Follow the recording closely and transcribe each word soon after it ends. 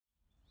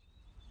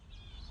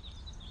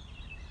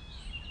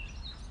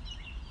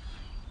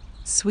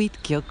sweet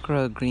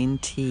Gyokuro green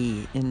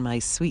tea in my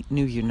sweet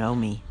new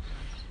Unomi.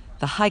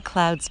 The high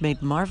clouds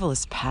made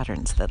marvelous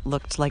patterns that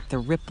looked like the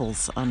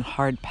ripples on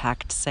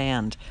hard-packed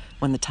sand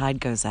when the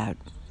tide goes out.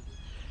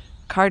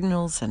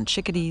 Cardinals and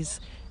chickadees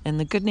and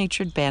the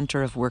good-natured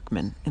banter of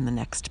workmen in the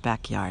next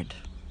backyard.